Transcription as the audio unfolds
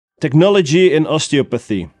Technology in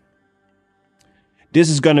osteopathy.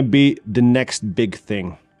 This is going to be the next big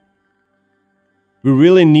thing. We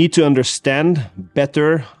really need to understand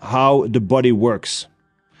better how the body works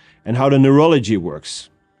and how the neurology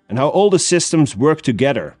works and how all the systems work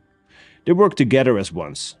together. They work together as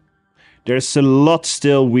one. There's a lot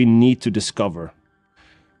still we need to discover.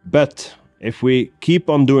 But if we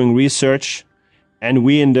keep on doing research and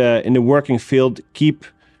we in the working field keep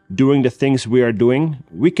doing the things we are doing,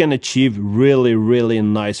 we can achieve really, really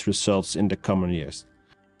nice results in the coming years.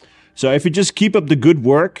 So if you just keep up the good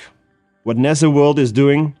work, what NESA World is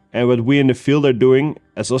doing and what we in the field are doing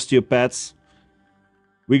as osteopaths,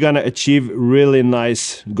 we're gonna achieve really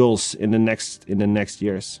nice goals in the next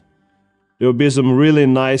years. There will be some really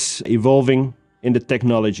nice evolving in the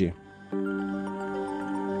technology.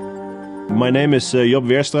 My name is Job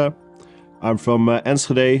Weerstra. I'm from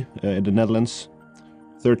Enschede in the Netherlands,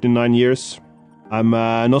 39 years. I'm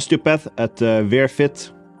an osteopath at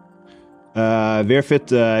Weerfit.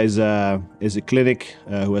 Weerfit is a clinic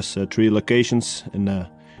who has 3 locations in the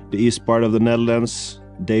east part of the Netherlands,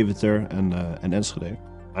 Deventer and Enschede.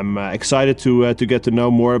 I'm excited to get to know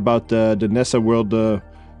more about the NESA World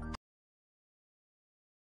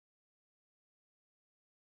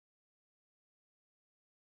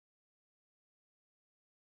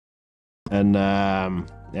and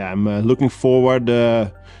yeah, I'm looking forward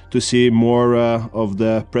to see more of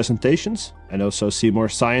the presentations and also see more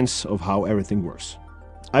science of how everything works.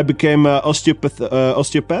 I became an osteopath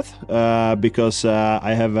because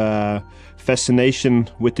I have a fascination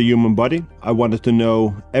with the human body. I wanted to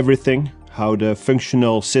know everything, how the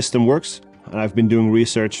functional system works. And I've been doing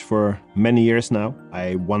research for many years now.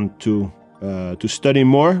 I want to study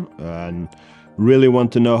more and really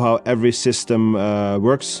want to know how every system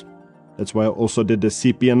works. That's why I also did the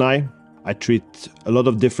CPNI. I treat a lot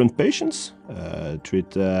of different patients.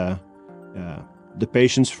 Treat the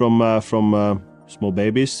patients from small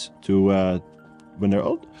babies to when they're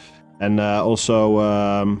old, and also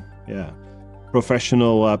yeah,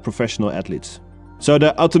 professional athletes. So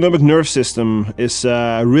the autonomic nerve system is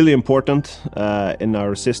really important in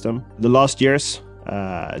our system. The last years,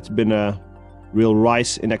 it's been a real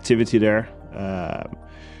rise in activity there.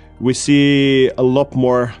 We see a lot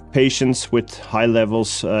more patients with high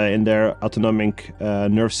levels in their autonomic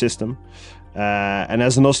nerve system. And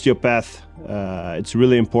as an osteopath, it's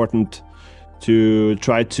really important to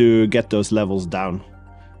try to get those levels down.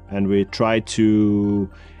 And we try to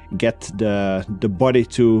get the body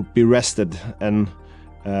to be rested and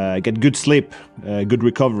get good sleep, good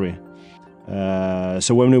recovery.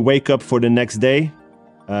 So when we wake up for the next day,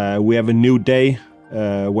 we have a new day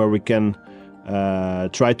where we can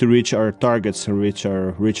try to reach our targets and reach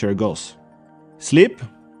our goals. Sleep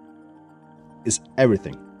is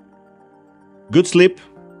everything. Good sleep,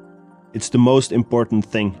 it's the most important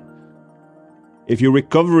thing. If your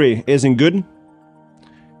recovery isn't good,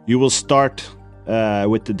 you will start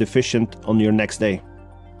with the deficient on your next day.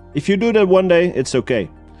 If you do that one day, it's okay.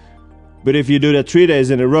 But if you do that 3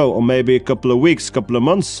 days in a row, or maybe a couple of weeks, couple of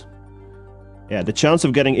months, yeah, the chance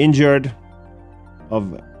of getting injured,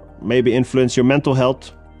 of maybe influence your mental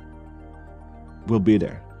health, will be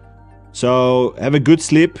there. So have a good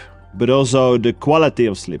sleep, but also the quality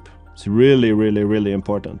of sleep. It's really, really, really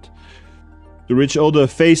important to reach all the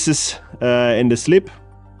phases in the sleep,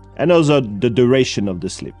 and also the duration of the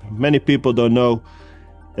sleep. Many people don't know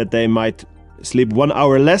that they might sleep 1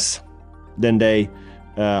 hour less than they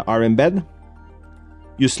are in bed.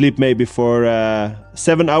 You sleep maybe for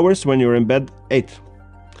 7 hours when you're in bed, 8.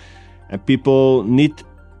 And people need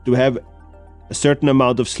to have a certain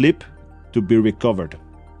amount of sleep to be recovered.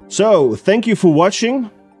 So, thank you for watching.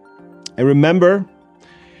 And remember,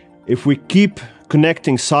 if we keep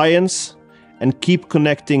connecting science and keep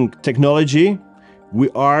connecting technology, we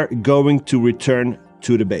are going to return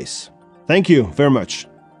to the base. Thank you very much.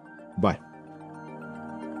 Bye.